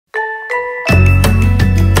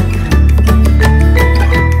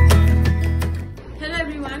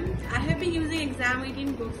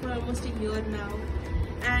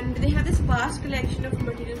they have this vast collection of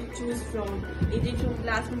material to choose from, ranging from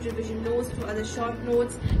classroom revision notes to other short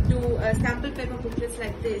notes to sample paper booklets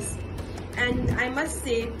like this. And I must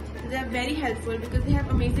say they are very helpful because they have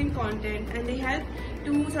amazing content and they help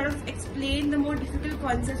to sort of explain the more difficult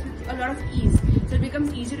concepts with a lot of ease, so it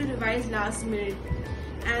becomes easier to revise last minute.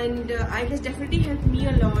 And it has definitely helped me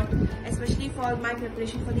a lot, especially for my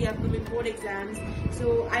preparation for the upcoming board exams.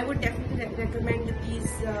 So I would definitely recommend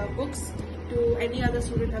these books to any other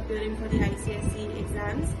student appearing for the ICSE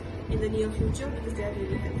exams in the near future because they are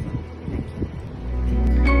really helpful.